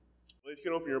If you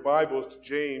can open your Bibles to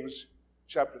James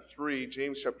chapter 3,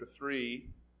 James chapter 3.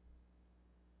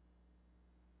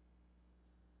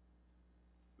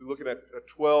 We're looking at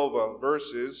 12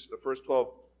 verses, the first 12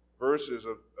 verses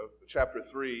of chapter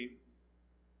 3.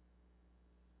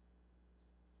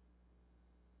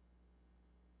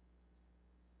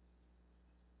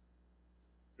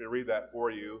 Let me read that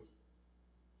for you.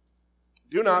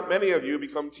 Do not many of you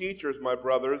become teachers, my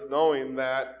brothers, knowing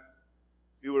that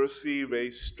you will receive a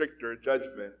stricter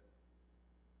judgment.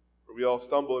 For we all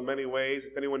stumble in many ways.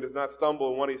 If anyone does not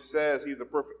stumble in what he says, he's a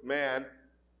perfect man,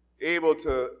 able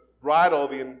to bridle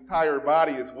the entire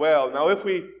body as well. Now, if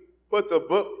we put the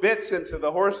bits into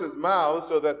the horses' mouths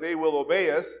so that they will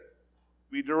obey us,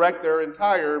 we direct their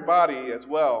entire body as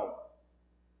well.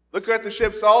 Look at the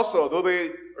ships also. Though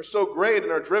they are so great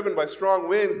and are driven by strong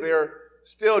winds, they are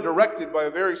still directed by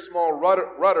a very small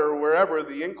rudder wherever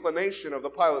the inclination of the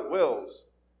pilot wills.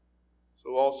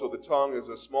 So also the tongue is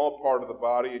a small part of the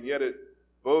body, and yet it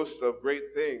boasts of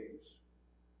great things.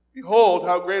 Behold,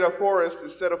 how great a forest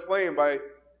is set aflame by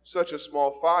such a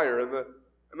small fire, and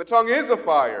the tongue is a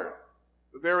fire,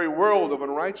 the very world of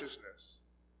unrighteousness.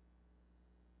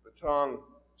 The tongue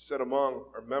set among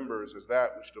our members is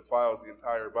that which defiles the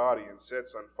entire body and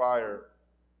sets on fire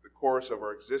the course of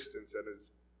our existence, and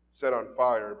is set on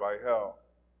fire by hell.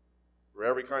 For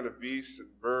every kind of beasts and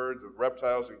birds, of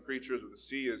reptiles and creatures of the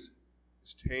sea is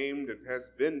tamed and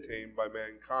has been tamed by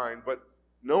mankind, but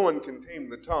no one can tame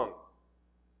the tongue.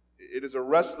 It is a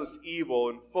restless evil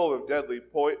and full of deadly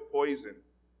poison.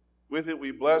 With it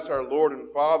we bless our Lord and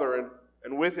Father,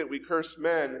 and with it we curse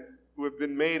men who have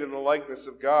been made in the likeness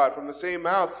of God. From the same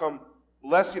mouth come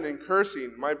blessing and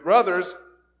cursing. My brothers,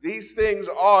 these things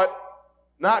ought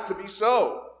not to be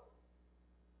so.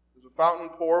 Does a fountain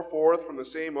pour forth from the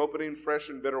same opening fresh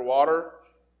and bitter water?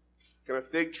 Can a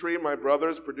fig tree, my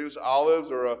brothers, produce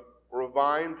olives, or a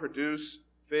vine produce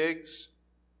figs?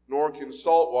 Nor can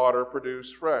salt water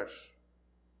produce fresh.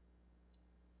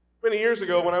 Many years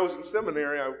ago, when I was in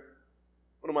seminary,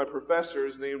 one of my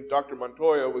professors, named Dr.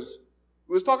 Montoya, was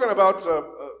talking about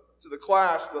to the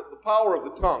class the power of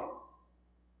the tongue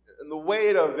and the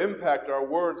weight of impact our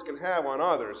words can have on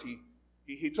others.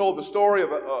 He told the story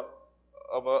of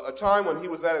a time when he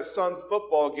was at his son's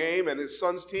football game and his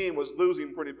son's team was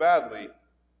losing pretty badly.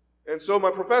 And so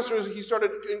my professor, he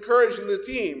started encouraging the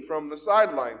team from the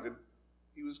sidelines, and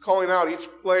he was calling out each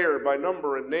player by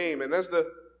number and name. And as the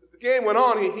game went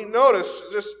on, he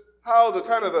noticed just how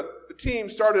the team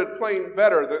started playing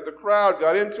better. The crowd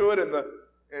got into it,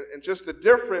 and just the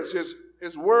difference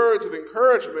his words of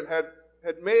encouragement had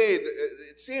made.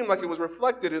 It seemed like it was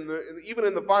reflected even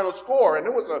in the final score, and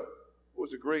it was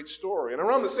a great story. And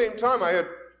around the same time, I had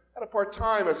a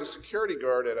part-time as a security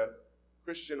guard at a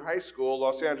Christian high school,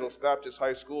 Los Angeles Baptist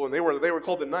High School, and they were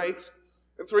called the Knights.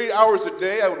 And 3 hours a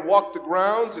day, I would walk the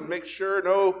grounds and make sure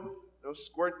no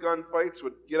squirt gun fights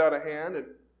would get out of hand. And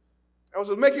I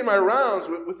was making my rounds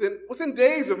within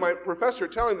days of my professor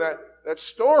telling that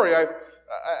story.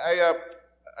 I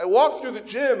walked through the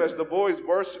gym as the boys'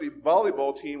 varsity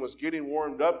volleyball team was getting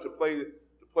warmed up to play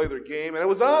their game, and it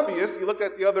was obvious. You looked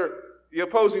at the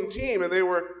opposing team, and they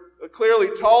were clearly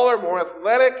taller, more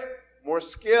athletic, more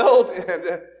skilled, and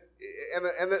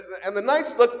the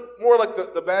Knights looked more like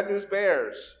the Bad News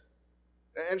Bears.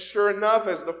 And sure enough,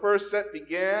 as the first set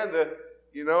began,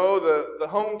 the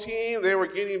home team, they were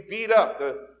getting beat up.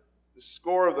 The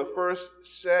score of the first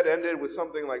set ended with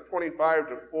something like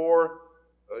 25-4.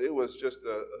 It was just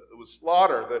it was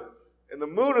slaughter. In the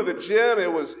mood of the gym,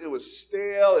 it was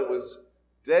stale. It was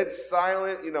dead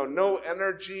silent. No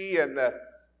energy, and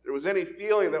there was any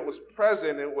feeling that was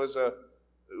present. It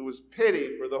was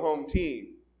pity for the home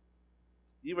team.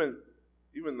 Even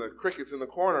the crickets in the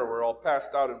corner were all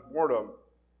passed out in boredom.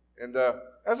 And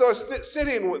as I was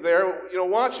sitting there,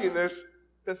 watching this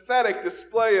pathetic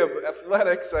display of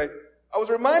athletics, I was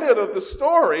reminded of the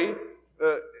story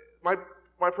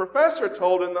my professor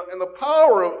told in the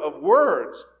power of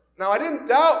words. Now, I didn't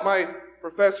doubt my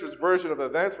professor's version of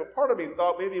events, but part of me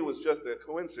thought maybe it was just a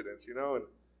coincidence, and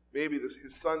maybe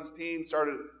his son's team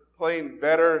started playing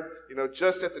better,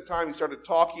 just at the time he started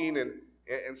talking,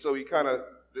 and so he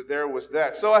there was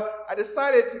that. So I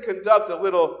decided to conduct a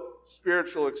little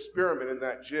spiritual experiment in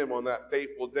that gym on that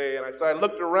fateful day. And so I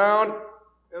looked around,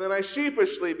 and then I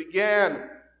sheepishly began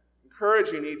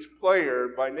encouraging each player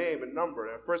by name and number.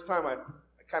 And the first time I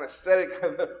kind of said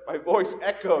it, my voice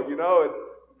echoed, and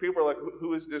people were like,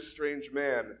 who is this strange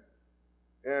man?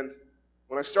 And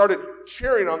when I started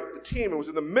cheering on the team, it was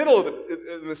in the middle of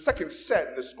the second set,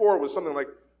 and the score was something like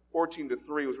 14-3.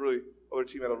 It was really, the other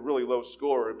team had a really low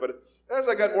score. But as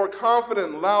I got more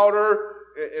confident and louder,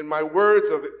 in my words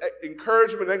of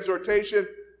encouragement and exhortation,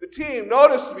 the team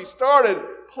noticed we started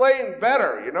playing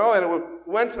better, and it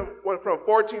went from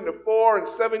 14 to 4 and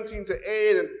 17 to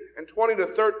 8 and 20 to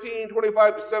 13,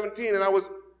 25 to 17, and I was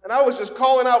just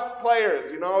calling out players,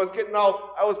 I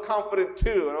was confident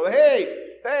too, and I was,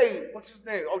 hey, what's his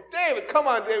name? Oh, David, come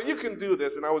on, David, you can do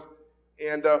this, now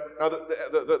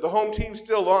the home team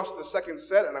still lost the second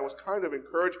set, and I was kind of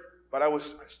encouraged, but I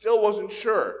still wasn't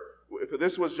sure if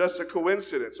this was just a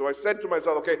coincidence. So I said to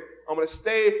myself, okay, I'm going to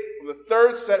stay from the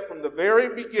third set from the very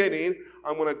beginning.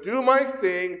 I'm going to do my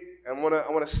thing, and I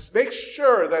want to make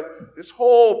sure that this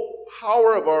whole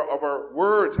power of our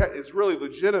words is really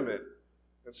legitimate.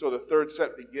 And so the third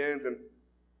set begins, and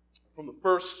from the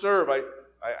first serve,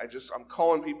 I'm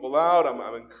calling people out.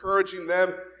 I'm encouraging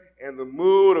them, and the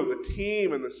mood of the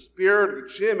team and the spirit of the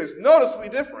gym is noticeably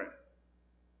different.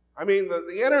 I mean,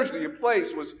 the energy of the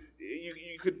place was,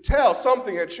 you could tell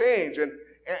something had changed, and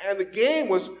the game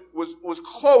was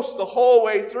close the whole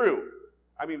way through.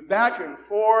 I mean, back and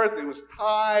forth, it was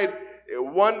tied,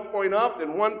 1 point up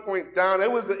and 1 point down.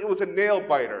 It was a nail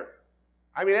biter.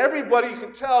 I mean, everybody you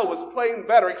could tell was playing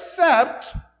better,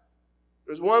 except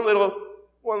there's one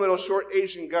little short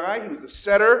Asian guy. He was a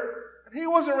setter, and he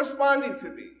wasn't responding to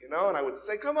me, and I would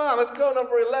say, come on, let's go,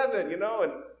 number 11, and he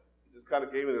just kind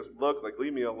of gave me this look, like,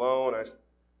 leave me alone.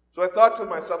 So I thought to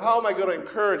myself, how am I going to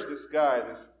encourage this guy,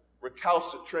 this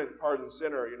recalcitrant pardoned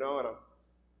sinner, and I'm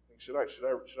thinking, should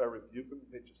I rebuke him?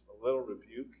 Maybe just a little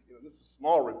rebuke. This is a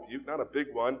small rebuke, not a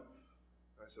big one. And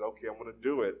I said, okay, I'm going to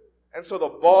do it. And so the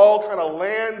ball kind of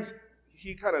lands,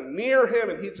 he kind of near him,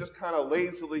 and he just kind of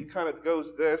lazily kind of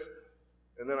goes this.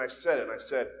 And then I said it, and I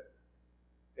said,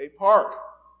 hey, Park,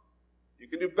 you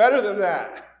can do better than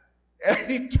that. And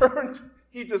he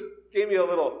just gave me a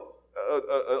little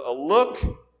a look,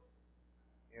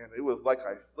 and it was like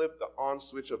I flipped the on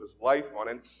switch of his life on.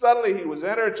 And suddenly he was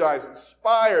energized,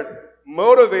 inspired,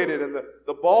 motivated, and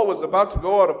the ball was about to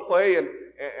go out of play. And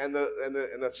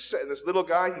this little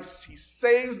guy, he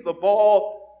saves the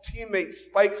ball. Teammate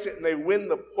spikes it, and they win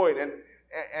the point.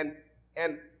 And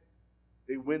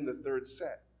they win the third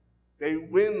set. They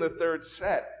win the third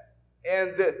set.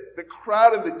 And the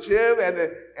crowd in the gym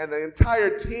and the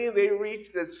entire team, they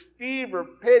reach this fever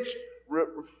pitch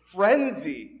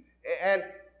frenzy. And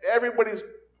everybody's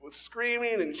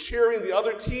screaming and cheering. The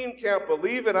other team can't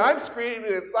believe it. And I'm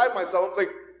screaming inside myself. I'm like,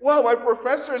 wow, my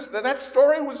professors, that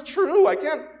story was true. I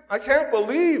can't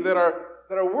believe that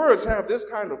our words have this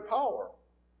kind of power.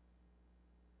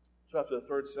 So after the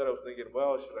third set, I was thinking,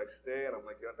 well, should I stay? And I'm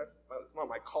like, that's not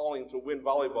my calling to win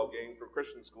volleyball games for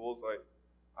Christian schools.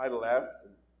 I left.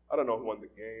 And I don't know who won the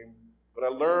game. But I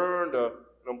learned an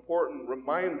important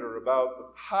reminder about the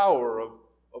power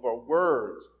of our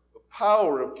words, the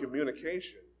power of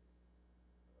communication.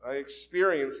 I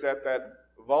experienced at that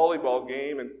volleyball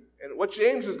game, and what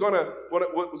James was going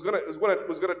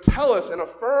to tell us and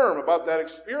affirm about that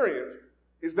experience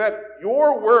is that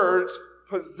your words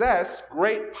possess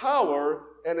great power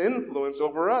and influence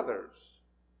over others.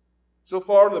 So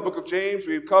far in the book of James,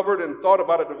 we've covered and thought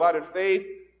about a divided faith,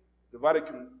 divided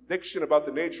conviction about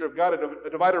the nature of God, a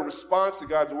divided response to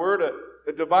God's word,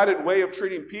 a divided way of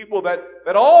treating people, that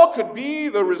all could be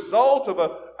the result of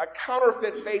a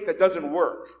counterfeit faith that doesn't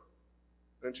work.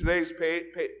 In today's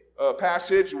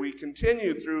passage, we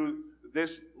continue through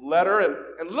this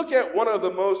letter and look at one of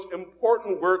the most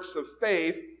important works of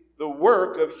faith, the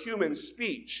work of human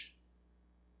speech.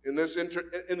 In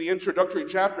the introductory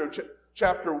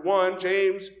chapter 1,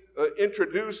 James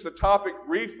introduced the topic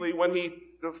briefly when he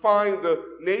defined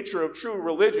the nature of true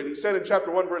religion. He said in chapter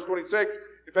 1, verse 26,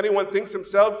 if anyone thinks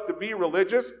himself to be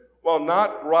religious while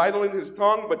not bridling his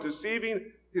tongue but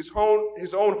deceiving his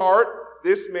own heart,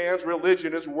 this man's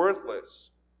religion is worthless.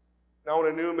 Now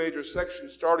in a new major section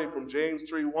starting from James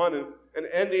 3:1 and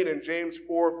ending in James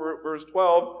 4 verse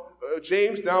 12,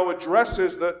 James now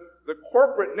addresses the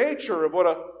corporate nature of what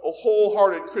a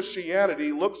wholehearted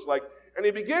Christianity looks like. And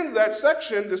he begins this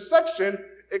section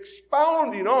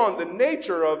expounding on the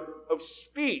nature of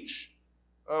speech.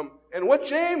 And what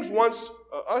James wants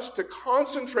us to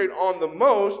concentrate on the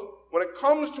most when it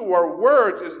comes to our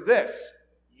words is this: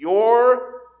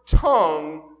 your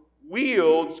tongue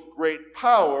wields great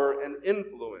power and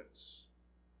influence.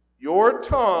 Your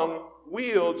tongue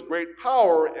wields great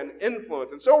power and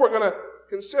influence. And so we're going to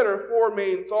consider four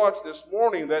main thoughts this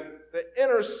morning that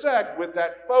intersect with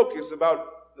that focus about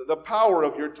the power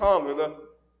of your tongue.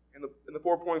 And the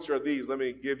 4 points are these. Let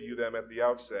me give you them at the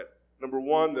outset. Number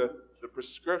one, the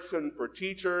prescription for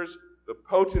teachers, the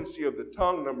potency of the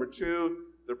tongue. Number two,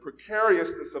 the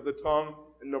precariousness of the tongue.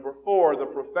 And number four, the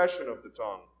profession of the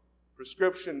tongue.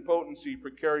 prescription, potency,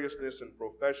 precariousness, and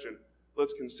profession.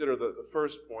 Let's consider the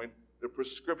first point, the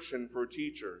prescription for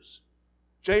teachers.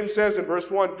 James says in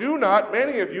verse 1, "Do not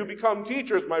many of you become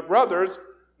teachers, my brothers,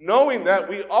 knowing that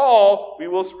we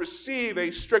will receive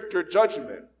a stricter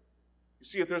judgment." You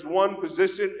see, if there's one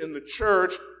position in the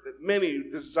church that many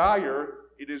desire,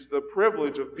 it is the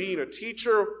privilege of being a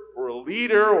teacher or a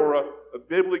leader or a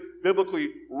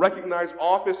biblically recognized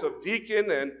office of deacon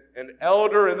and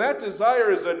elder. And that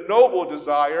desire is a noble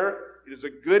desire. It is a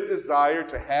good desire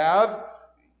to have.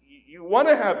 You want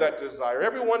to have that desire.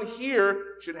 Everyone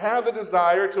here should have the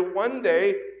desire to one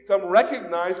day become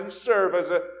recognized and serve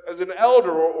as an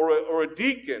elder or a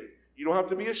deacon. You don't have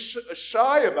to be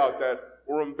shy about that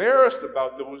or embarrassed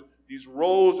about these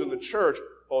roles in the church.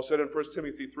 Paul said in 1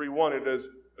 Timothy 3:1, it is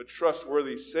a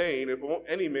trustworthy saying, if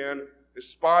any man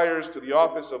aspires to the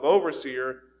office of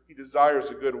overseer, he desires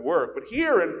a good work. But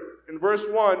here in verse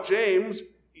 1, James,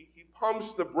 he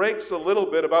pumps the brakes a little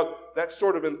bit about that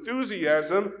sort of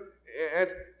enthusiasm,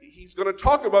 and he's going to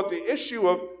talk about the issue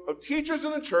of teachers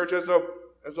in the church as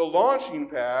a launching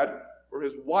pad for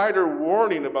his wider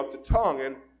warning about the tongue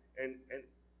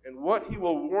and what he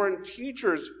will warn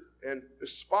teachers and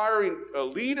aspiring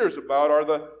leaders about are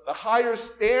the higher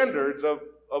standards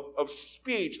of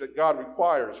speech that God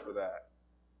requires for that.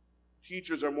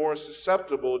 Teachers are more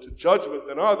susceptible to judgment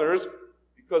than others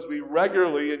because we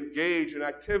regularly engage in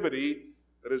activity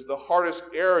that is the hardest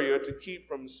area to keep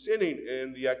from sinning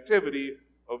in, the activity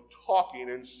of talking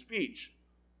and speech.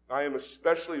 I am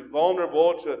especially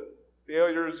vulnerable to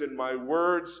failures in my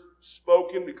words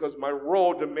spoken because my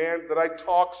role demands that I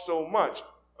talk so much.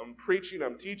 I'm preaching,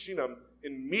 I'm teaching, I'm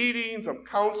in meetings, I'm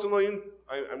counseling,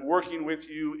 I'm working with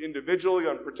you individually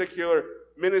on particular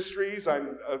ministries,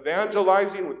 I'm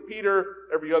evangelizing with Peter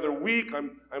every other week,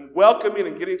 I'm welcoming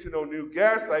and getting to know new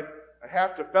guests, I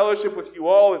have to fellowship with you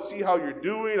all and see how you're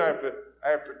doing, I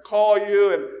have to call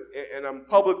you, and I'm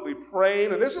publicly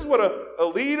praying, and this is what a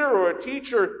leader or a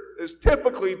teacher is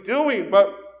typically doing, but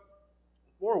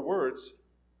with more words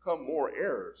come more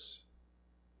errors.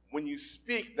 When you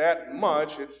speak that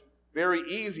much, it's very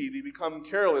easy to become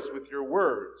careless with your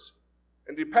words.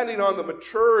 And depending on the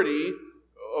maturity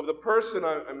of the person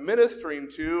I'm ministering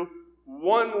to,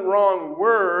 one wrong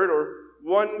word or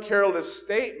one careless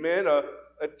statement,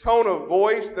 a tone of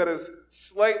voice that is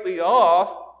slightly off,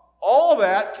 all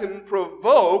that can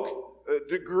provoke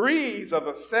degrees of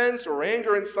offense or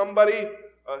anger in somebody.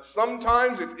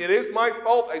 Sometimes it is my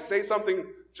fault. I say something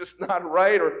just not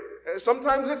right, or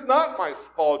sometimes it's not my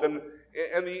fault. And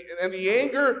the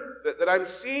anger that I'm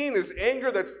seeing is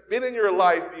anger that's been in your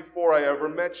life before I ever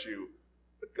met you.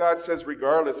 But God says,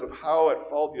 regardless of how at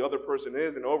fault the other person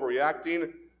is and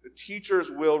overreacting, the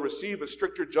teachers will receive a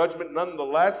stricter judgment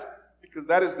nonetheless, because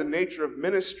that is the nature of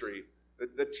ministry.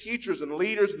 The teachers and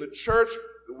leaders in the church,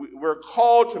 we're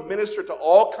called to minister to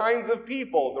all kinds of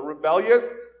people, the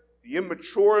rebellious, the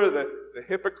immature, the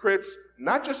hypocrites,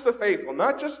 not just the faithful,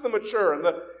 not just the mature.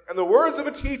 And the words of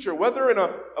a teacher, whether in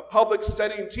a public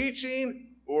setting teaching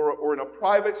or in a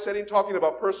private setting talking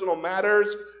about personal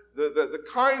matters, the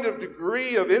kind of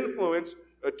degree of influence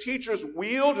teachers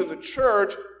wield in the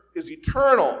church is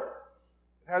eternal.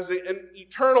 It has an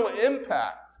eternal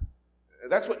impact.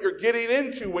 That's what you're getting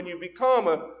into when you become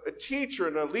a teacher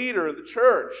and a leader in the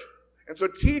church. And so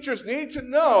teachers need to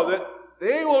know that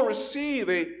they will receive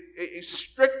a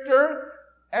stricter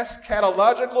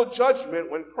eschatological judgment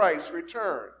when Christ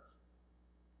returns.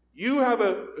 You have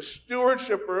a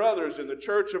stewardship for others in the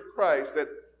church of Christ that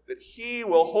he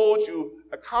will hold you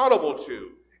accountable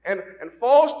to. And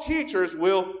false teachers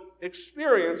will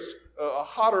experience a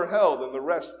hotter hell than the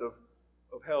rest of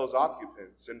hell's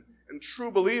occupants. And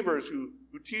true believers who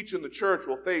teach in the church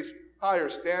will face higher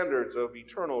standards of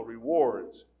eternal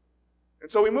rewards.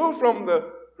 And so we move from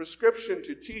the prescription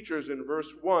to teachers in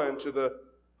verse 1 to the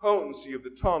potency of the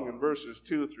tongue in verses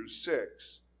 2 through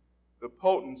 6. The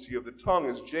potency of the tongue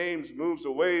as James moves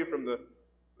away from the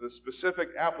specific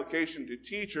application to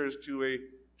teachers to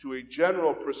a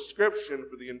general prescription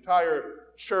for the entire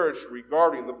church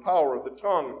regarding the power of the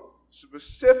tongue.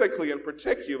 Specifically, in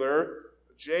particular,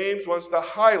 James wants to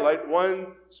highlight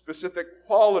one specific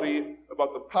quality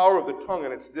about the power of the tongue,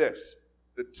 and it's this.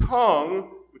 The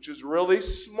tongue, which is really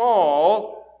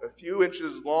small, a few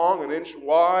inches long, an inch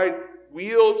wide,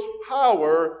 wields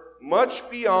power much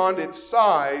beyond its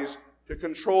size to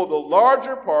control the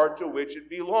larger part to which it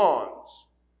belongs.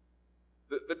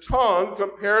 The tongue,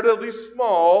 comparatively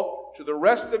small to the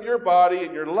rest of your body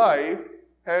and your life,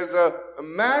 has a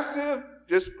massive,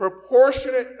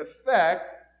 disproportionate effect,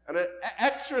 and it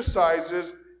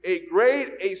exercises a great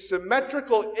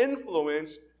asymmetrical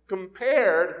influence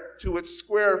compared to its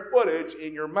square footage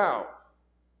in your mouth.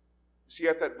 See,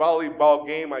 at that volleyball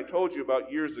game I told you about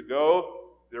years ago,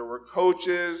 there were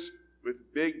coaches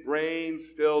with big brains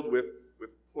filled with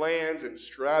plans and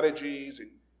strategies and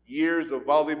years of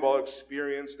volleyball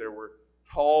experience. There were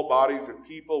tall bodies and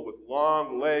people with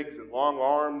long legs and long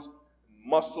arms, and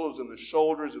muscles in the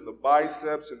shoulders and the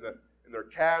biceps and their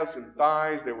calves and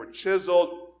thighs. They were chiseled,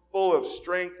 full of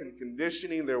strength and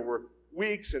conditioning. There were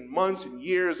weeks and months and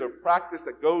years of practice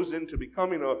that goes into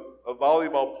becoming a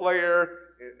volleyball player.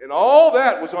 And all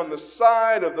that was on the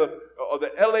side of the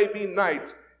LAB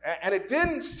Knights. And it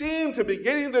didn't seem to be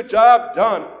getting the job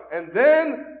done. And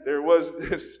then there was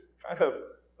this kind of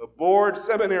a bored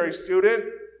seminary student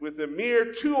with a mere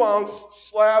 2-ounce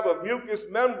slab of mucous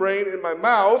membrane in my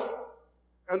mouth.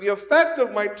 And the effect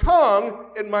of my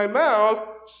tongue in my mouth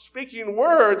speaking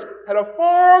words had a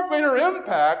far greater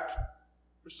impact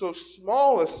for so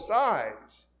small a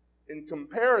size in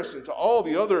comparison to all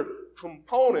the other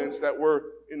components that were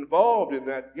involved in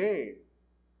that game.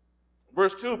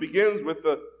 Verse 2 begins with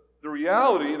the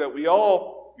reality that we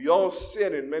all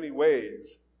sin in many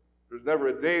ways. There's never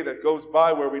a day that goes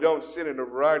by where we don't sin in a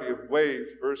variety of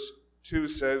ways. Verse 2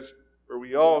 says, "For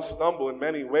we all stumble in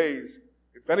many ways.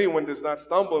 If anyone does not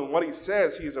stumble in what he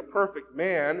says, he is a perfect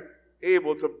man,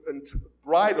 able to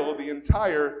bridle the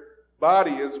entire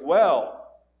body as well."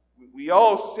 We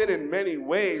all sin in many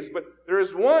ways, but there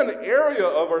is one area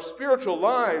of our spiritual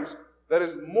lives that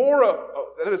is more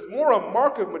a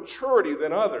mark of maturity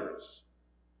than others.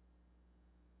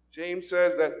 James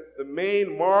says that the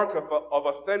main mark of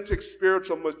authentic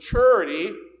spiritual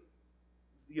maturity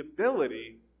is the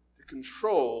ability to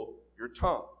control your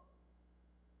tongue.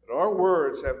 And our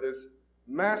words have this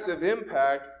massive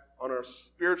impact on our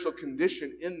spiritual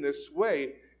condition in this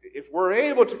way. If we're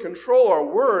able to control our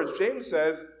words, James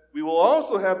says, we will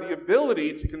also have the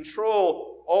ability to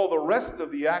control all the rest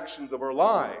of the actions of our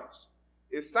lives.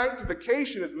 If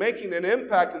sanctification is making an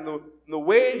impact in the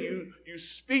way you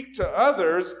speak to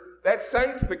others, that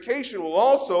sanctification will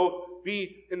also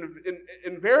be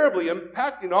invariably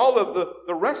impacting all of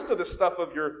the rest of the stuff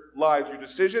of your lives, your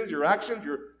decisions, your actions,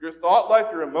 your thought life,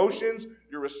 your emotions,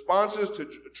 your responses to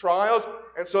trials.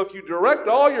 And so if you direct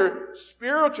all your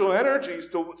spiritual energies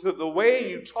to the way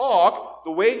you talk,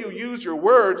 the way you use your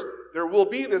words, there will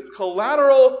be this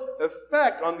collateral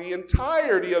effect on the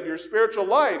entirety of your spiritual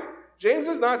life. James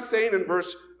is not saying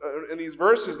in these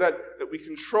verses that we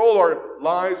control our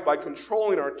lives by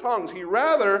controlling our tongues. He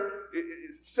rather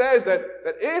says that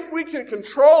if we can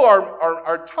control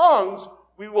our tongues,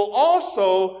 we will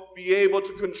also be able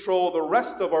to control the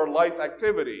rest of our life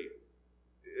activity.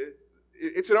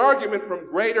 It's an argument from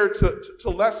greater to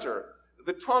lesser.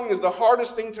 The tongue is the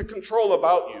hardest thing to control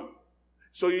about you.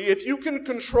 So if you can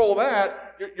control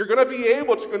that, you're going to be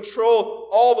able to control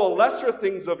all the lesser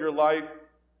things of your life,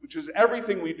 which is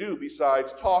everything we do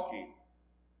besides talking.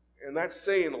 And that's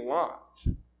saying a lot.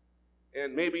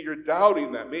 And maybe you're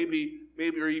doubting that. Maybe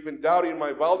you're even doubting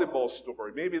my volleyball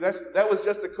story. Maybe that was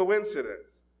just a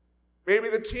coincidence. Maybe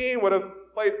the team would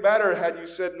have played better had you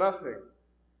said nothing.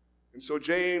 And so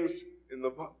James, in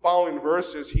the following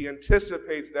verses, he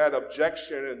anticipates that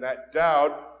objection and that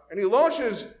doubt, and he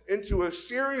launches into a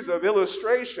series of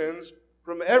illustrations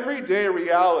from everyday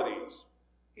realities.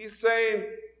 He's saying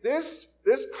this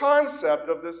concept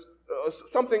of this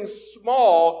something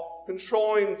small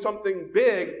controlling something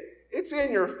big, it's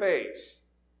in your face.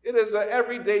 It is an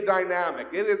everyday dynamic.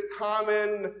 It is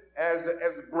common as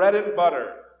bread and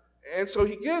butter. And so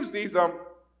he gives these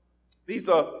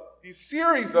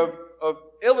series of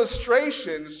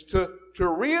illustrations to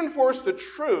reinforce the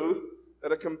truth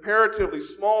that a comparatively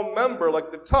small member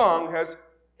like the tongue has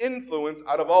influence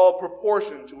out of all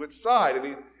proportion to its side.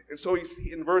 And so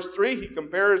in verse 3, he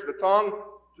compares the tongue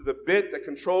to the bit that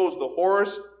controls the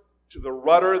horse, to the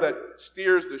rudder that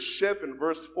steers the ship in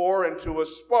verse 4, and to a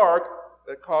spark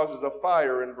that causes a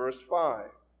fire in verse 5.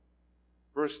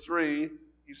 Verse 3,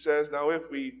 he says, now if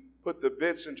we put the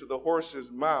bits into the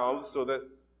horses' mouths so that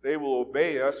they will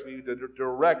obey us, we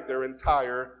direct their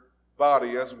entire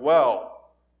body as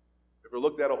well. Ever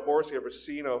looked at a horse? You ever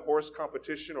seen a horse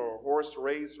competition or a horse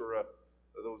race or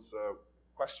those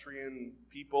equestrian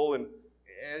people? And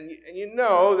you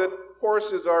know that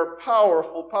horses are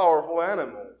powerful, powerful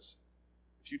animals.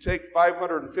 If you take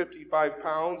 555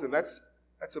 pounds, and that's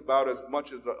about as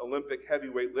much as an Olympic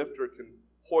heavyweight lifter can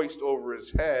hoist over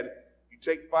his head, you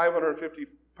take 550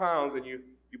 pounds and you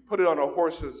put it on a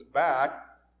horse's back,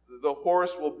 the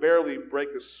horse will barely break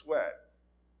a sweat.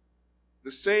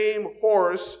 The same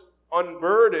horse,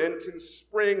 unburdened, can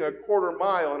spring a quarter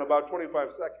mile in about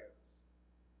 25 seconds.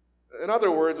 In other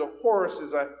words, a horse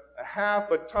is a a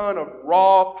half a ton of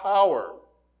raw power.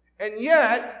 And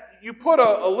yet, you put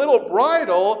a little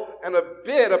bridle and a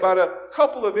bit about a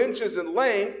couple of inches in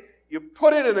length, you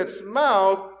put it in its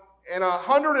mouth, and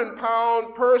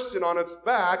 100-pound person on its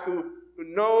back who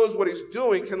knows what he's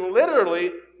doing can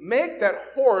literally make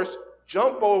that horse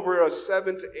jump over a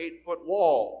 7 to 8 foot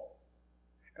wall.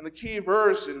 And the key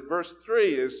verse in verse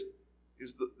 3 is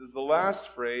the last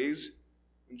phrase.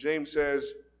 And James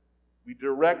says, we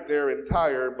direct their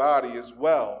entire body as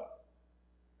well.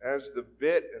 As the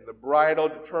bit and the bridle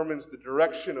determines the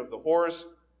direction of the horse,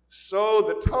 so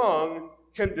the tongue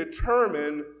can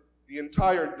determine the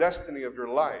entire destiny of your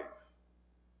life.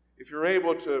 If you're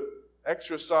able to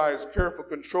exercise careful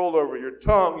control over your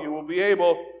tongue, you will be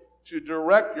able to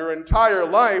direct your entire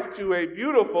life to a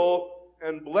beautiful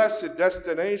and blessed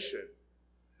destination.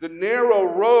 The narrow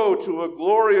road to a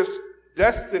glorious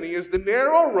destiny is the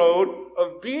narrow road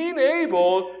of being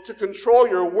able to control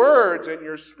your words and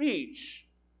your speech.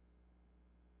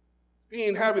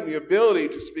 Having the ability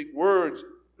to speak words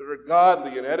that are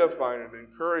godly and edifying and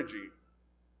encouraging.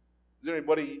 Is there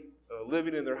anybody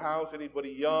living in their house? Anybody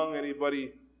young?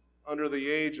 Anybody under the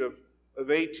age of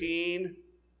 18?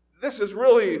 This is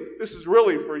really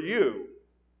for you.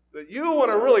 That you want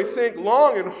to really think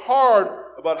long and hard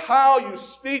about how you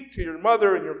speak to your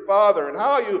mother and your father and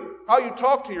how you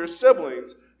talk to your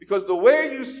siblings. Because the way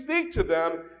you speak to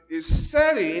them is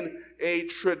setting a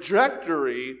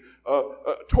trajectory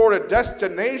toward a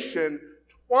destination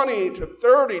 20 to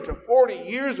 30 to 40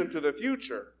 years into the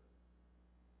future.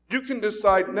 You can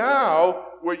decide now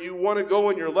where you want to go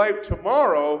in your life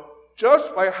tomorrow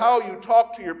just by how you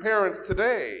talk to your parents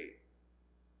today.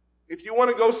 If you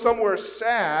want to go somewhere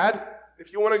sad,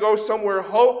 if you want to go somewhere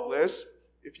hopeless,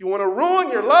 if you want to ruin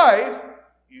your life,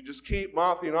 you just keep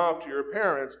mouthing off to your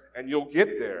parents and you'll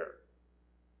get there.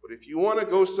 But if you want to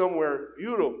go somewhere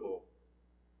beautiful,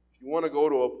 if you want to go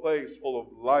to a place full of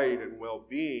light and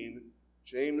well-being,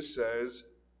 James says,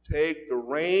 take the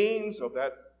reins of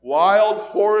that wild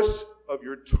horse of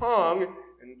your tongue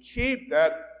and keep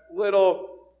that little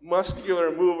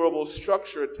muscular, movable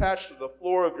structure attached to the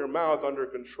floor of your mouth under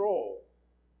control.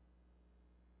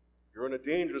 You're in a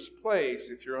dangerous place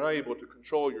if you're unable to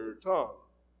control your tongue.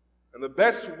 And the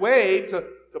best way to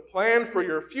plan for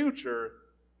your future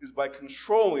is by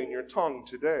controlling your tongue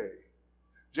today.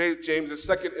 James'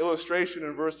 second illustration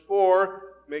in verse 4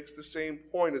 makes the same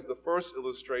point as the first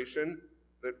illustration,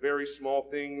 that very small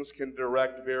things can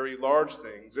direct very large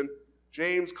things. And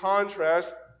James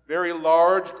contrasts very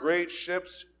large, great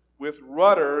ships with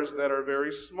rudders that are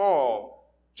very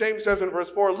small. James says in verse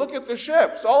 4, look at the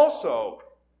ships also.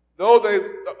 Though they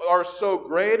are so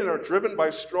great and are driven by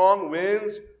strong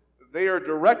winds, they are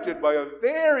directed by a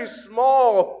very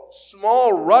small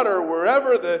rudder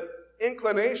wherever the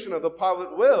inclination of the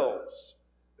pilot wills.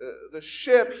 The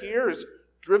ship here is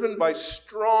driven by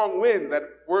strong winds. That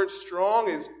word strong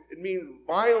it means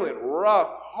violent, rough,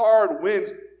 hard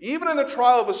winds. Even in the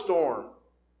trial of a storm,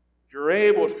 if you're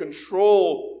able to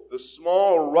control the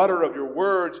small rudder of your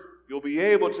words, you'll be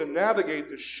able to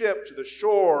navigate the ship to the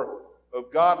shore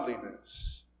of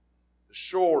godliness, the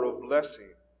shore of blessing.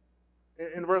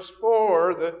 In verse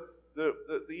 4,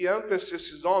 the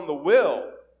emphasis is on the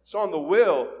will. It's on the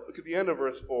will. Look at the end of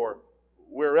verse 4.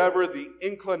 Wherever the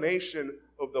inclination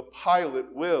of the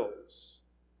pilot wills.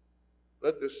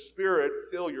 Let the Spirit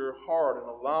fill your heart and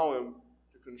allow Him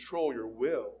to control your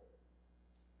will.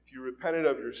 If you repented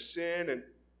of your sin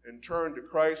and turned to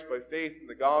Christ by faith in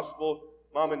the gospel,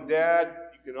 Mom and Dad,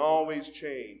 you can always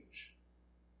change.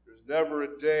 There's never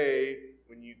a day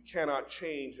when you cannot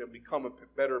change and become a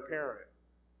better parent.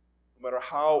 No matter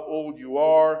how old you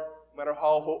are, no matter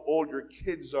how old your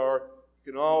kids are,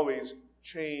 you can always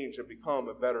change and become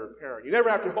a better parent. You never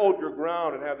have to hold your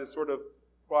ground and have this sort of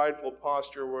prideful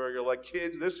posture where you're like,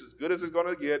 kids, this is as good as it's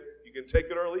going to get. You can take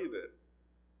it or leave it.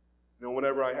 You know,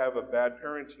 whenever I have a bad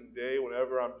parenting day,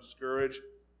 whenever I'm discouraged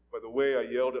by the way I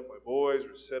yelled at my boys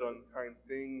or said unkind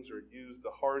things or used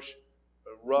a harsh,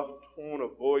 rough tone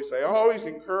of voice, I always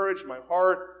encourage my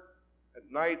heart at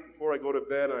night before I go to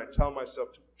bed, and I tell myself,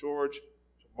 George,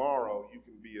 tomorrow you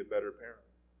can be a better parent.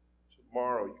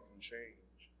 Tomorrow you can change.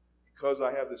 Because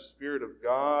I have the Spirit of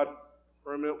God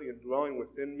permanently indwelling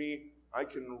within me, I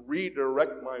can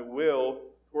redirect my will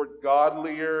toward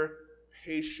godlier,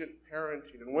 patient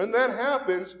parenting. And when that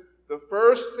happens, the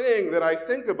first thing that I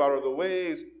think about are the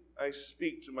ways I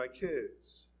speak to my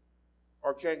kids.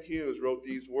 R. Kent Hughes wrote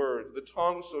these words, "The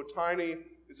tongue so tiny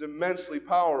is immensely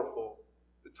powerful.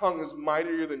 The tongue is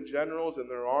mightier than generals and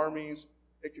their armies.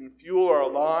 It can fuel our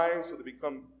lives so they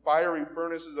become fiery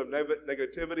furnaces of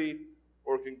negativity,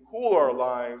 or it can cool our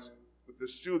lives with the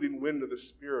soothing wind of the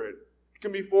Spirit. It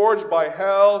can be forged by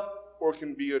hell, or it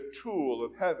can be a tool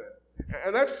of heaven.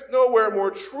 And that's nowhere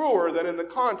more truer than in the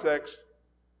context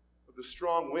of the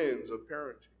strong winds of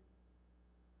parenting.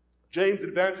 James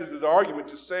advances his argument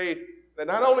to say that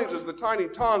not only does the tiny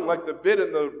tongue, like the bit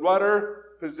in the rudder,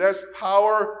 possess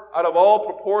power out of all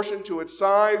proportion to its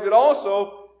size, it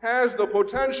also has the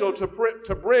potential to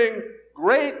bring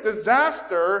great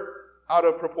disaster out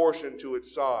of proportion to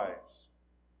its size.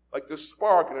 Like the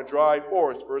spark in a dry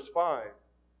forest, verse 5.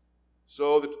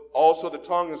 So that also the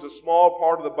tongue is a small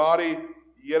part of the body,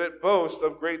 yet it boasts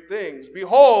of great things.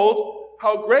 Behold,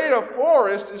 how great a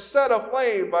forest is set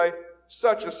aflame by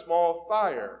such a small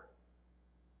fire.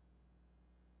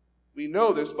 We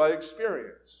know this by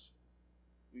experience.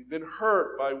 We've been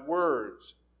hurt by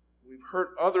words. We've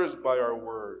hurt others by our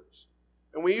words.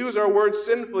 And we use our words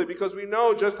sinfully because we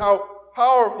know just how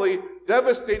powerfully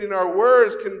devastating our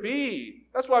words can be.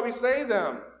 That's why we say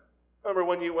them. Remember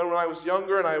when I was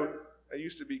younger and I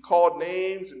used to be called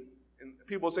names and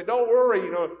people would say, don't worry,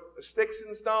 sticks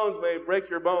and stones may break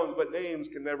your bones, but names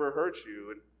can never hurt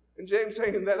you. And James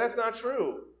saying that's not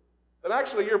true. That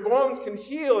actually your bones can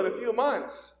heal in a few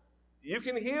months. You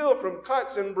can heal from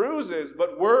cuts and bruises,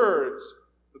 but words,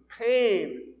 the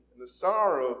pain and the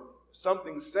sorrow of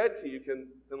something said to you can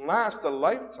last a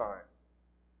lifetime.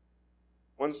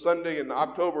 One Sunday in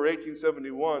October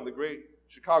 1871, the Great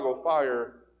Chicago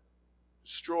Fire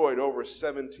destroyed over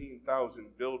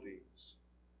 17,000 buildings.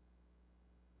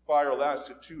 The fire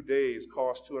lasted 2 days,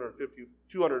 cost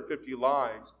 250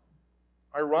 lives.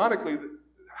 Ironically,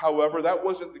 however, that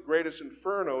wasn't the greatest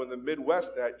inferno in the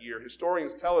Midwest that year.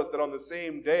 Historians tell us that on the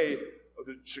same day of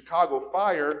the Chicago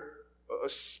fire, a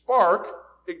spark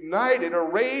ignited a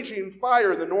raging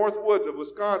fire in the north woods of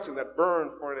Wisconsin that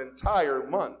burned for an entire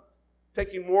month,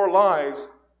 taking more lives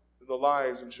than the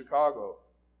lives in Chicago.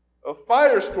 A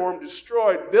firestorm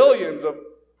destroyed billions of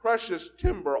precious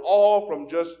timber, all from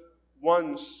just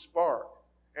one spark.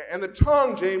 And the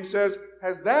tongue, James says,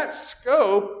 has that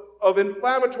scope of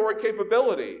inflammatory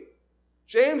capability.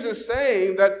 James is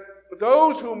saying that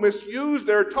those who misuse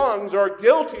their tongues are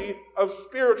guilty of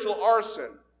spiritual arson.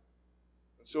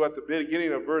 And so at the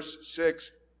beginning of verse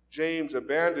 6, James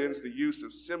abandons the use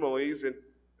of similes, and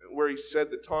where he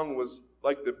said the tongue was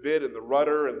like the bit and the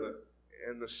rudder and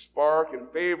the spark, in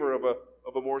favor of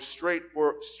a more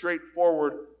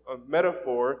straightforward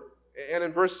metaphor. And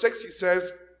in verse 6 he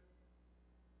says,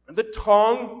 the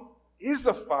tongue is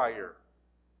a fire.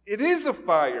 It is a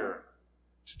fire.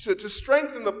 To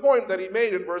strengthen the point that he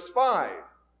made in verse 5.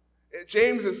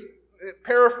 James's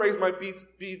paraphrase might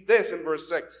be this in verse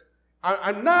 6.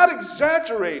 I'm not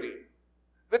exaggerating.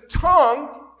 The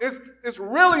tongue is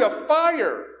really a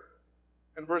fire.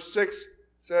 And verse 6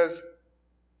 says,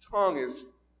 tongue is,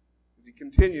 as he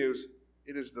continues,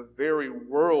 it is the very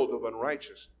world of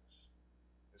unrighteousness.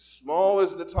 As small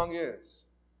as the tongue is,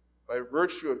 by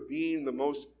virtue of being the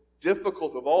most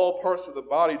difficult of all parts of the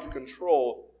body to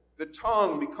control, the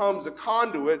tongue becomes a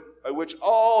conduit by which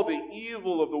all the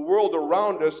evil of the world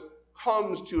around us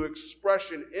comes to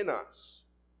expression in us.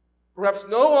 Perhaps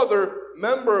no other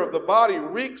member of the body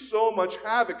wreaks so much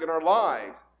havoc in our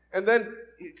lives. And then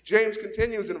James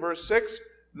continues in verse 6,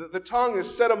 the tongue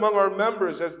is set among our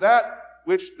members as that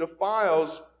which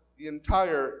defiles the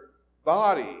entire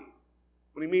body.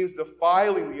 When he means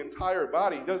defiling the entire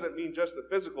body, he doesn't mean just the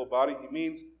physical body, he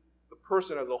means the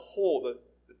person as a whole. The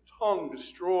tongue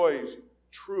destroys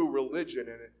true religion,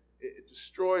 and it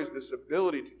destroys this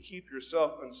ability to keep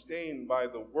yourself unstained by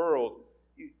the world.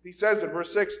 He says in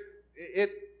verse 6,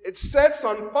 it sets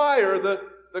on fire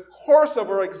the course of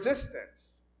our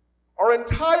existence, our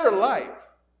entire life,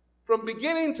 from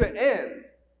beginning to end.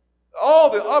 All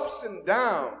the ups and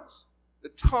downs, the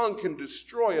tongue can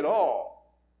destroy it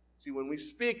all. See, when we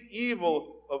speak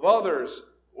evil of others,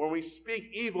 when we speak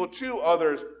evil to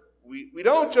others, we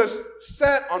don't just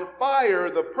set on fire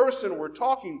the person we're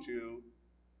talking to.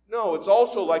 No, it's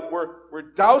also like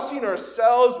we're dousing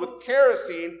ourselves with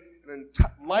kerosene and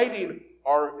lighting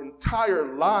our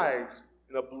entire lives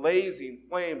in a blazing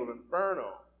flame of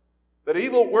inferno. That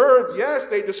evil words, yes,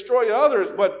 they destroy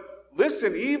others, but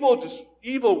listen,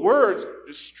 evil words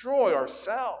destroy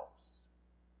ourselves.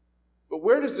 But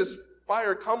where does this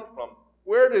fire come from?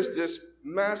 Where does this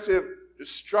massive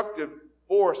destructive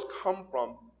force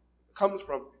comes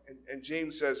from? And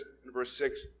James says in verse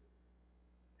 6, it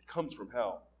comes from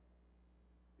hell.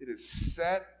 It is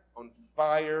set on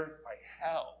fire by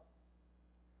hell.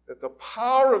 That the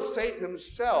power of Satan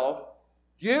himself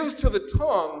gives to the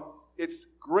tongue its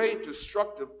great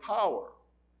destructive power.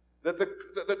 That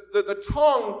the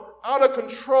tongue out of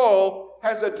control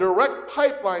has a direct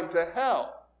pipeline to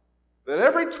hell. That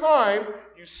every time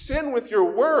you sin with your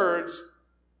words,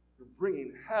 you're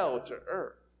bringing hell to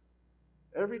earth.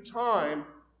 Every time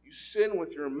you sin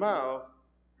with your mouth,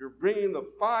 you're bringing the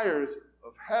fires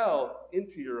of hell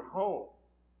into your home,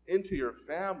 into your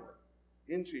family,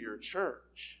 into your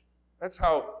church. That's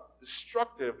how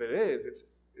destructive it is.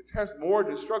 It has more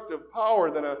destructive power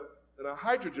than a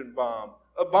hydrogen bomb.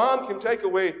 A bomb can take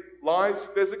away lives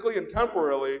physically and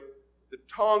temporarily. The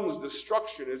tongue's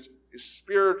destruction is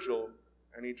spiritual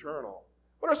and eternal.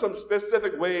 What are some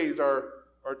specific ways our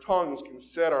tongues can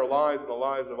set our lives and the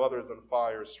lives of others on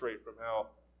fire straight from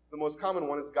hell? The most common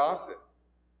one is gossip.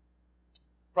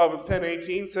 Proverbs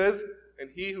 10:18 says, "And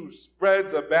he who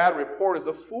spreads a bad report is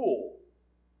a fool."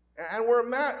 And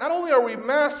not only are we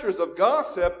masters of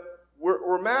gossip,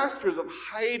 we're masters of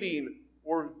hiding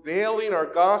or veiling our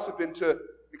gossip into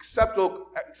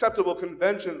acceptable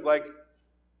conventions like,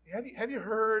 have you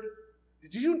heard?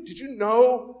 Did you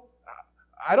know?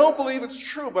 I don't believe it's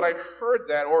true, but I heard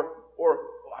that. Or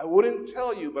I wouldn't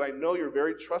tell you, but I know you're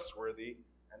very trustworthy,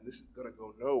 and this is going to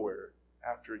go nowhere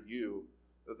after you.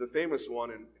 The famous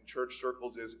one in church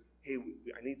circles is, hey,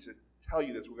 I need to tell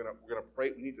you this. We're gonna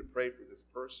pray. We need to pray for this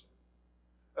person.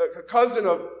 A cousin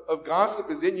of gossip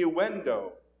is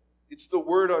innuendo. It's the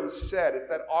word unsaid. It's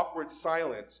that awkward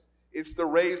silence. It's the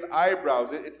raised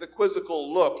eyebrows. It's the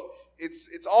quizzical look.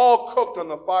 It's all cooked on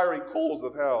the fiery coals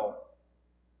of hell.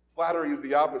 Flattery is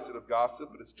the opposite of gossip,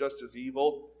 but it's just as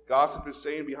evil. Gossip is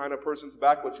saying behind a person's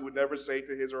back what you would never say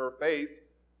to his or her face.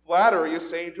 Flattery is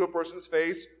saying to a person's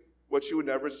face what you would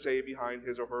never say behind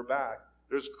his or her back.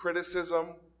 There's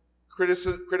criticism.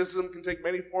 Criticism can take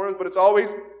many forms, but it's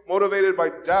always motivated by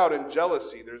doubt and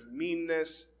jealousy. There's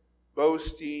meanness,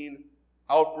 boasting,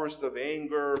 outburst of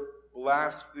anger,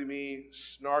 blasphemy,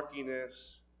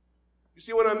 snarkiness. You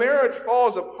see, when a marriage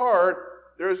falls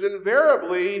apart, there's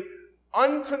invariably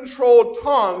uncontrolled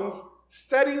tongues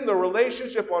setting the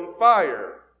relationship on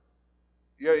fire.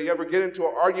 You ever get into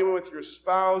an argument with your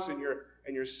spouse and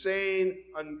you're saying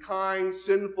unkind,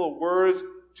 sinful words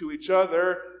to each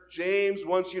other? James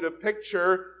wants you to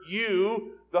picture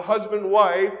you, the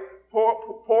husband-wife,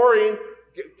 pouring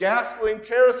gasoline,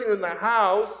 kerosene in the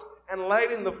house and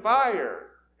lighting the fire.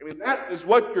 I mean, that is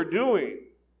what you're doing.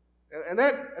 And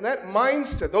that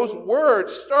mindset, those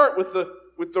words start with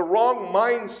the wrong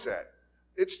mindset.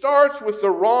 It starts with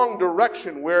the wrong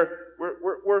direction where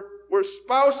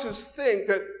spouses think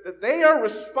that they are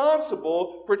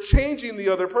responsible for changing the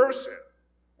other person,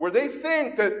 where they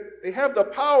think that they have the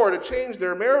power to change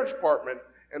their marriage partner,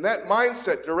 and that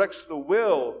mindset directs the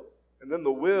will, and then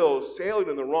the will, sailing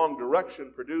in the wrong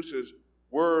direction, produces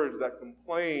words that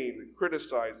complain and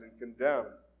criticize and condemn.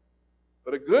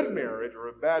 But a good marriage, or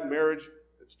a bad marriage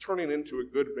that's turning into a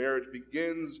good marriage,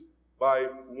 begins by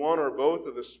one or both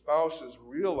of the spouses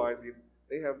realizing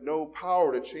they have no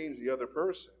power to change the other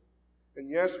person. And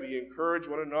yes, we encourage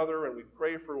one another and we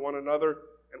pray for one another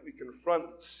and we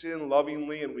confront sin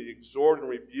lovingly and we exhort and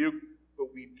rebuke,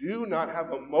 but we do not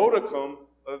have a modicum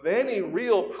of any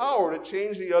real power to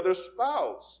change the other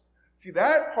spouse. See,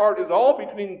 that part is all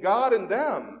between God and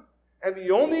them. And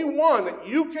the only one that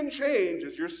you can change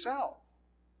is yourself.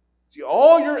 See,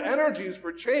 all your energies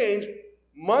for change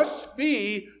must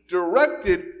be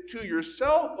directed to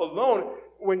yourself alone.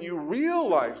 When you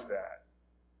realize that,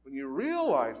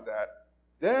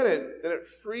 then it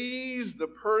frees the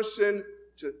person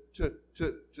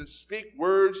to speak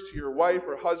words to your wife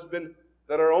or husband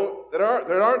that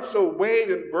aren't so weighed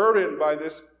and burdened by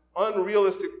this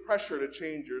unrealistic pressure to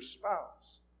change your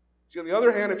spouse. See, on the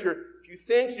other hand, if you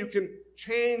think you can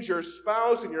change your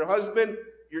spouse and your husband,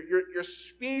 your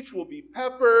speech will be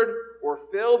peppered or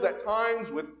filled at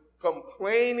times with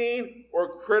complaining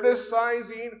or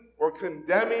criticizing or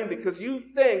condemning because you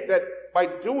think that by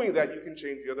doing that you can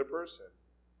change the other person.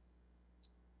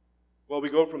 Well, we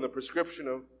go from the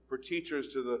prescription for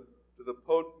teachers to the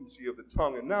potency of the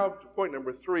tongue. And now to point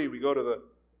number 3, we go to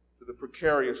the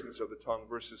precariousness of the tongue,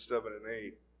 verses 7 and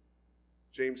 8.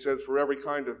 James says, "For every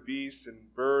kind of beast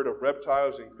and bird, of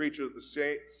reptiles and creatures of the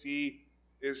sea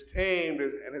is tamed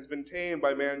and has been tamed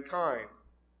by mankind.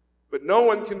 But no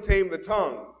one can tame the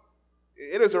tongue.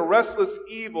 It is a restless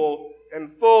evil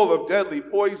and full of deadly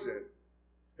poison."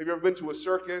 Have you ever been to a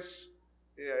circus?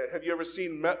 Have you ever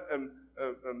seen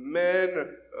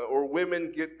men or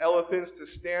women get elephants to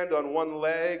stand on one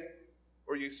leg?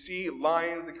 Or you see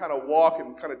lions that kind of walk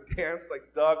and kind of dance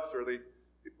like ducks, or they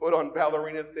put on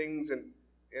ballerina things. And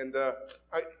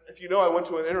if you know, I went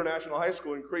to an international high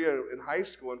school in Korea in high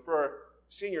school, and for our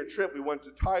senior trip, we went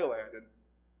to Thailand. And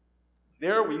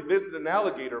there we visited an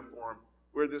alligator farm.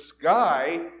 where this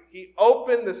guy, he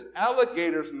opened this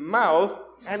alligator's mouth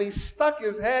and he stuck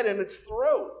his head in its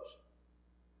throat.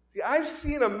 See, I've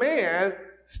seen a man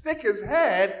stick his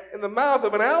head in the mouth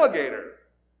of an alligator,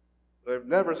 but I've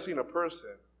never seen a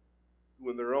person who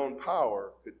in their own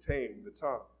power could tame the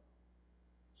tongue.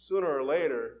 Sooner or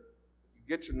later, you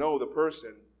get to know the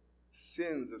person,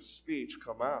 sins of speech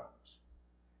come out.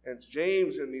 And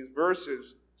James, in these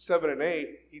verses 7 and 8,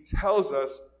 he tells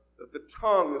us that the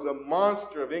tongue is a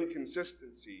monster of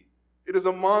inconsistency. It is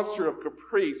a monster of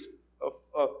caprice,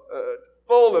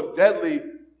 full of deadly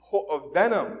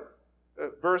venom.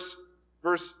 Verse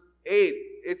 8,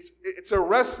 it's a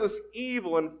restless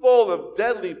evil and full of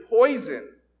deadly poison.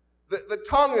 The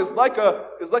tongue is like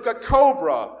a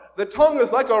cobra. The tongue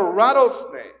is like a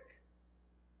rattlesnake.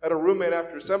 I had a roommate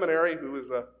after seminary who was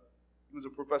a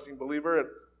professing believer,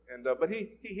 but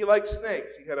he liked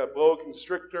snakes. He had a boa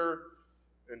constrictor,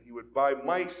 and he would buy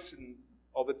mice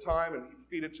all the time, and he'd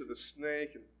feed it to the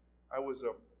snake. And I was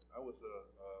an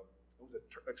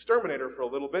exterminator for a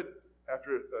little bit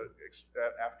after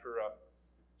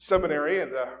seminary,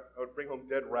 and I would bring home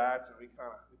dead rats, and we kind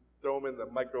of throw them in the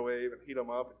microwave and heat them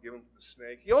up and give them to the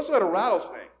snake. He also had a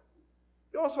rattlesnake.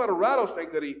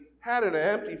 That he had in an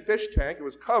empty fish tank. It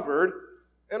was covered.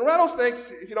 And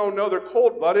rattlesnakes, if you don't know, they're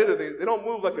cold-blooded. They don't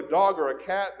move like a dog or a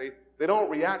cat. They don't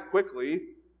react quickly.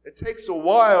 It takes a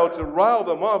while to rile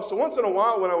them up. So once in a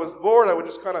while, when I was bored, I would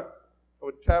just I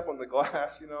would tap on the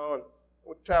glass, and I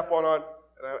would tap on,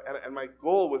 and my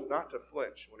goal was not to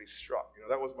flinch when he struck.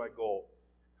 That was my goal.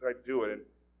 I'd do it.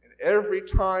 And every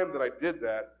time that I did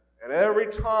that, and every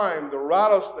time the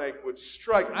rattlesnake would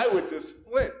strike, I would just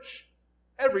flinch.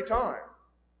 Every time.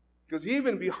 Because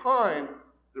even behind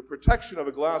the protection of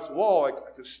a glass wall, I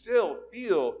could still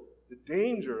feel the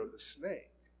danger of the snake.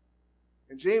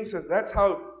 And James says that's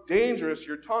how dangerous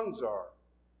your tongues are.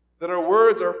 That our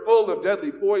words are full of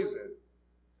deadly poison.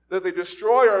 That they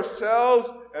destroy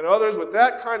ourselves and others with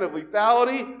that kind of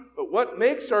lethality. But what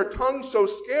makes our tongue so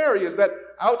scary is that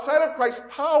outside of Christ's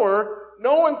power,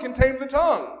 no one can tame the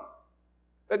tongue.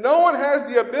 That no one has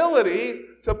the ability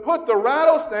to put the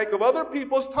rattlesnake of other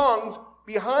people's tongues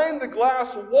behind the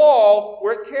glass wall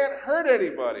where it can't hurt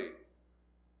anybody.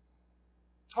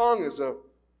 Tongue is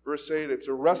verse 8, it's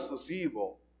a restless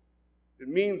evil. It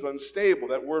means unstable.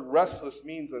 That word restless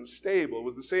means unstable. It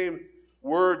was the same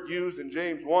word used in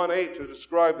James 1:8 to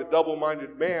describe the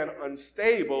double-minded man,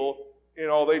 unstable in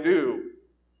all they do.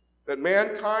 That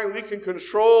mankind, we can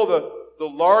control the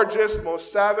largest,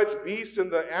 most savage beast in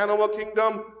the animal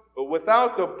kingdom, but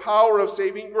without the power of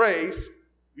saving grace,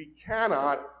 we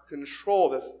cannot control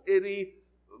this itty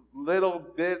little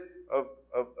bit of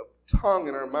tongue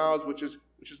in our mouths, which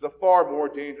is the far more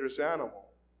dangerous animal.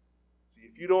 See,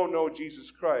 if you don't know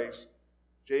Jesus Christ,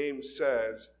 James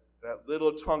says that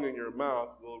little tongue in your mouth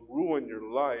will ruin your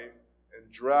life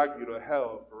and drag you to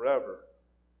hell forever.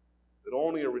 That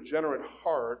only a regenerate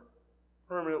heart,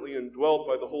 permanently indwelt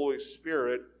by the Holy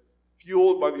Spirit,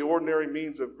 fueled by the ordinary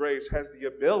means of grace, has the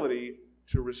ability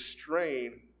to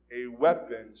restrain a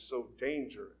weapon so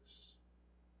dangerous.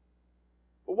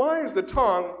 But why is the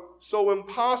tongue so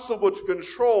impossible to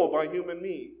control by human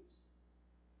means?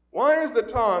 Why is the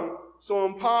tongue so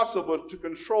impossible to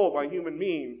control by human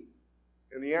means?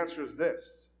 And the answer is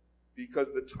this: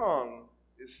 because the tongue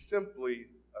is simply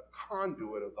a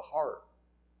conduit of the heart.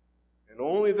 And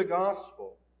only the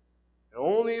gospel, and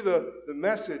only the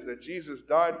message that Jesus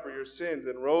died for your sins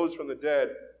and rose from the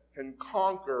dead can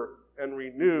conquer and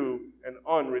renew an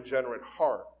unregenerate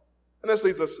heart. And this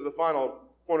leads us to the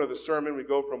final point of the sermon. We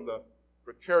go from the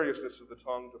precariousness of the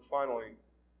tongue to finally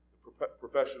the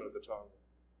profession of the tongue.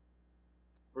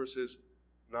 Verses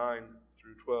 9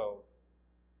 through 12.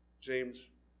 James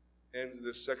ends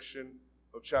this section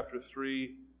of chapter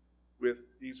 3 with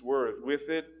these words: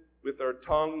 with our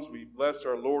tongues we bless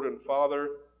our Lord and Father,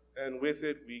 and with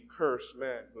it we curse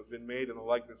men who have been made in the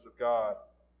likeness of God.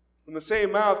 From the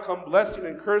same mouth come blessing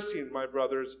and cursing, my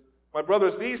brothers. My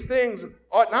brothers, these things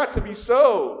ought not to be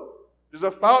so. Does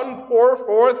a fountain pour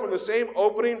forth from the same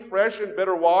opening fresh and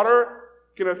bitter water?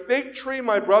 Can a fig tree,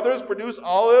 my brothers, produce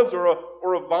olives,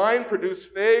 or a vine produce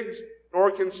figs?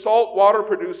 Nor can salt water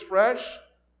produce fresh?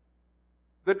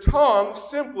 The tongue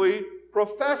simply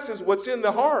professes what's in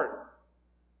the heart.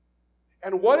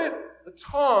 And what the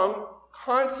tongue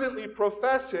constantly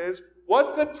professes,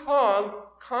 what the tongue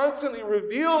constantly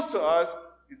reveals to us,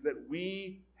 is that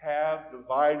we have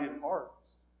divided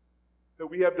hearts. That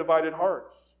we have divided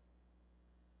hearts.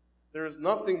 There is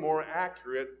nothing more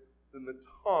accurate than the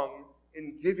tongue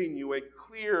in giving you a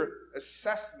clear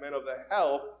assessment of the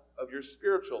health of your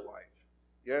spiritual life.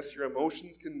 Yes, your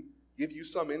emotions can give you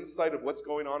some insight of what's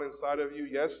going on inside of you.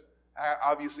 Yes,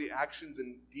 obviously actions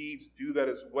and deeds do that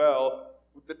as well.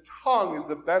 But the tongue is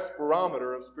the best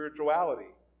barometer of spirituality.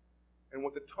 And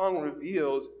what the tongue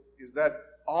reveals is that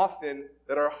often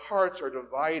that our hearts are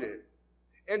divided.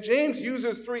 And James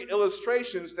uses 3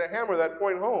 illustrations to hammer that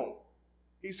point home.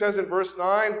 He says in verse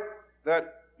 9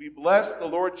 that we bless the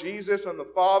Lord Jesus and the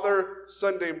Father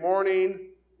Sunday morning.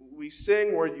 We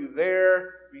sing, "Were you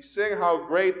there?" We sing, "How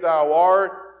great thou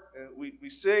art." And we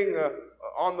sing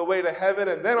on the way to heaven.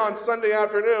 And then on Sunday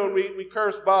afternoon, we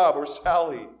curse Bob or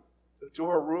Sally to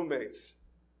our roommates.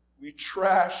 We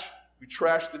trash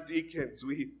the deacons.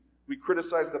 We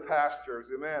criticize the pastors.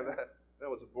 And man, that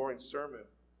was a boring sermon.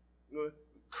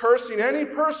 Cursing any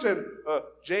person,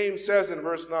 James says in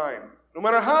verse 9, no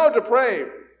matter how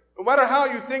depraved, no matter how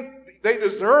you think they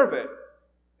deserve it.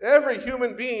 Every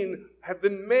human being has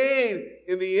been made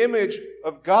in the image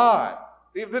of God.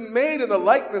 They've been made in the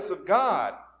likeness of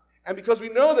God. And because we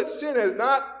know that sin has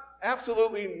not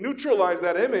absolutely neutralized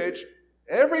that image,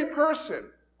 every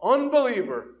person,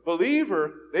 unbeliever,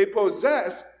 believer, they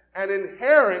possess an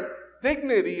inherent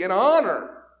dignity and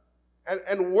honor.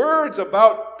 And words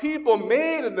about people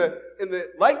made in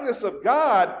the likeness of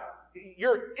God,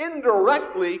 you're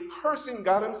indirectly cursing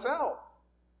God himself.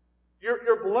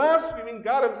 You're blaspheming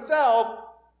God himself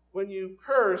when you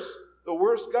curse the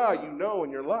worst God you know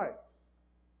in your life.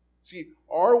 See,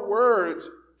 our words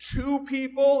to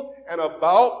people and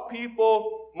about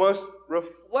people must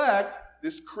reflect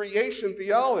this creation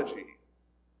theology.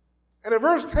 And in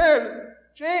verse 10,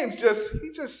 James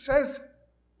just says,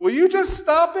 will you just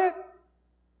stop it?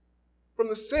 From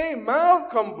the same mouth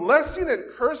come blessing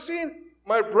and cursing.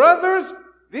 My brothers,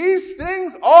 these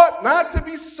things ought not to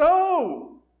be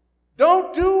so.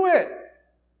 Don't do it.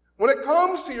 When it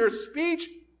comes to your speech,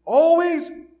 always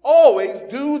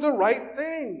do the right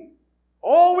thing.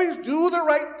 Always do the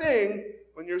right thing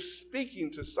when you're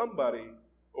speaking to somebody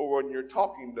or when you're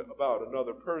talking about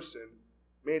another person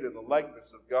made in the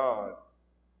likeness of God.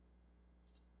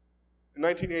 In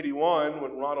 1981,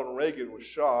 when Ronald Reagan was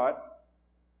shot,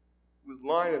 he was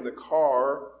lying in the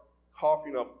car,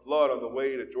 coughing up blood on the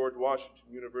way to George Washington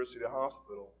University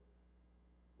Hospital.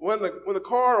 When the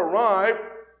car arrived,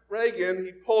 Reagan,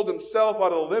 he pulled himself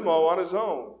out of the limo on his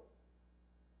own.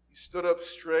 He stood up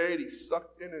straight, he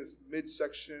sucked in his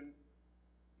midsection,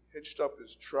 he hitched up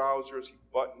his trousers, he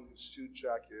buttoned his suit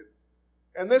jacket.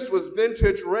 And this was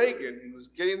vintage Reagan. He was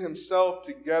getting himself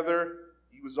together.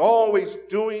 He was always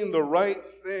doing the right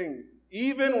thing,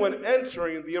 even when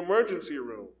entering the emergency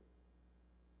room.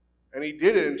 And he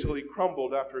did it until he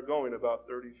crumbled after going about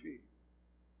 30 feet.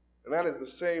 And that is the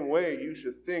same way you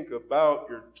should think about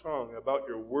your tongue, about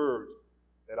your words.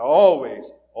 That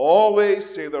always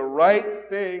say the right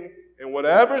thing in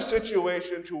whatever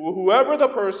situation to whoever the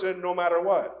person, no matter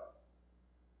what.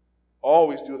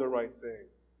 Always do the right thing.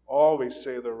 Always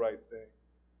say the right thing.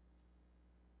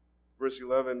 Verse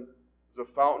 11, does a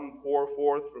fountain pour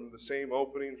forth from the same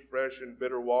opening fresh and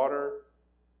bitter water?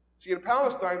 See, in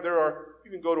Palestine,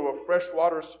 you can go to a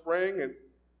freshwater spring and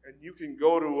you can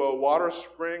go to a water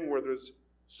spring where there's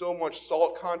so much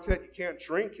salt content you can't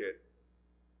drink it.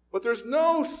 But there's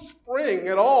no spring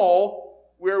at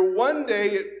all where one day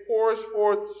it pours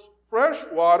forth fresh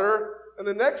water and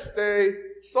the next day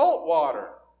salt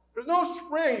water. There's no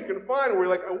spring you can find where you're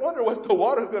like, I wonder what the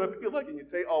water's going to be like. And you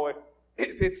say, oh,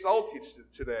 it's salty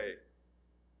today.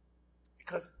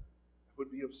 Because it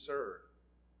would be absurd.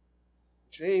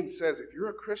 James says if you're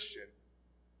a Christian,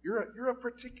 you're a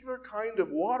particular kind of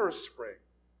water spring.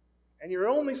 And you're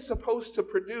only supposed to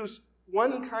produce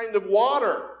one kind of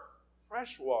water,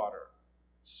 fresh water,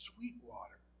 sweet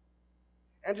water.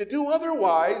 And to do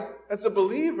otherwise, as a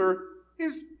believer,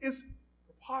 is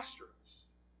preposterous.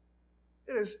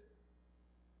 It is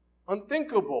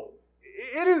unthinkable.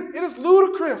 It is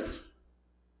ludicrous.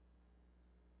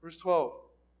 Verse 12,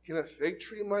 can a fig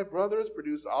tree, my brothers,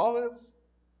 produce olives?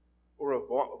 Or a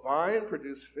vine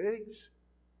produce figs?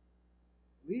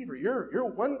 Believer, you're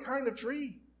one kind of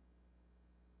tree.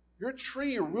 You're a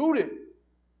tree rooted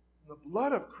in the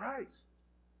blood of Christ.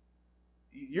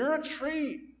 You're a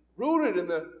tree rooted in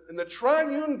the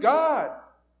triune God.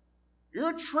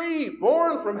 You're a tree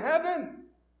born from heaven.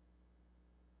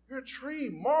 You're a tree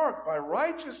marked by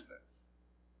righteousness.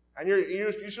 And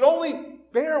you should only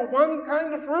bear one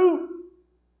kind of fruit.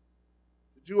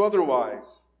 To do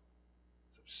otherwise,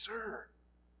 it's absurd.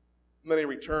 And then he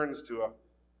returns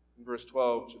in verse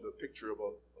 12 to the picture of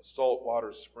a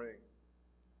saltwater spring.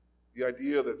 The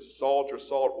idea that salt or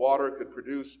salt water could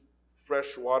produce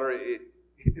fresh water,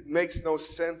 it makes no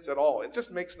sense at all. It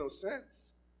just makes no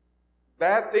sense.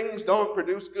 Bad things don't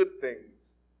produce good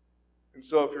things. And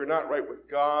so if you're not right with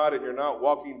God and you're not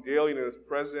walking daily in His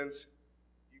presence,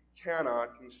 you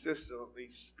cannot consistently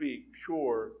speak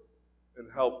pure and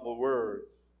helpful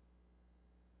words.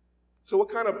 So what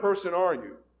kind of person are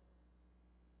you?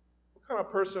 What kind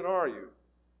of person are you?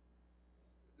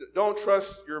 Don't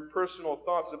trust your personal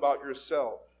thoughts about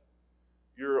yourself.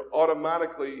 You're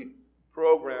automatically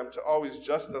programmed to always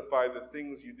justify the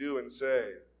things you do and say.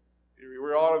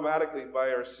 We're automatically,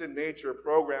 by our sin nature,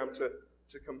 programmed to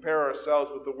compare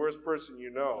ourselves with the worst person you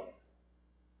know.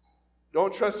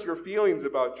 Don't trust your feelings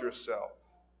about yourself.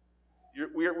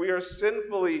 We are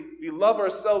sinfully, we love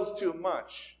ourselves too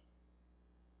much.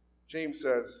 James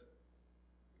says,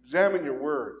 examine your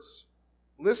words.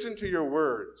 Listen to your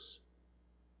words.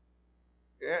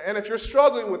 And if you're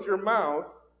struggling with your mouth,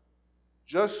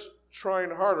 just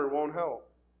trying harder won't help.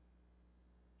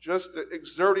 Just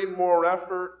exerting more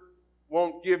effort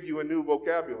won't give you a new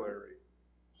vocabulary.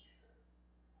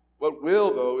 What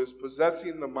will, though, is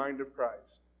possessing the mind of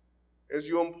Christ. As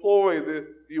you employ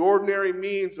the ordinary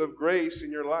means of grace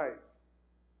in your life.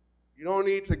 You don't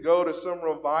need to go to some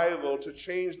revival to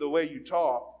change the way you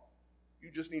talk. You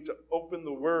just need to open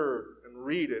the Word and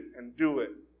read it and do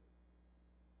it.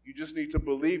 You just need to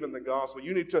believe in the gospel.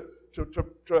 You need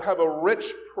to have a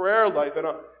rich prayer life and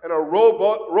a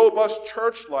robust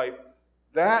church life.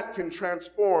 That can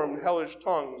transform hellish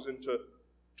tongues into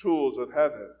tools of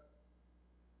heaven.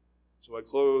 So I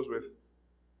close with,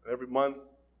 every month,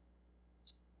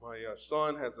 my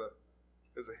son has a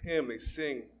hymn they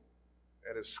sing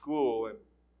at his school. And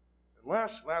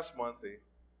last month they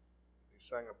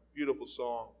sang a beautiful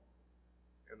song.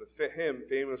 And the hymn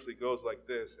famously goes like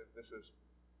this, and this is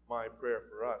my prayer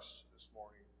for us this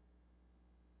morning.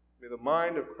 May the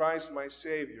mind of Christ my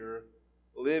Savior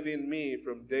live in me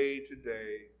from day to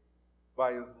day,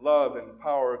 by His love and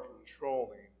power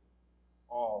controlling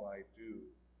all I do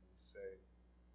and say.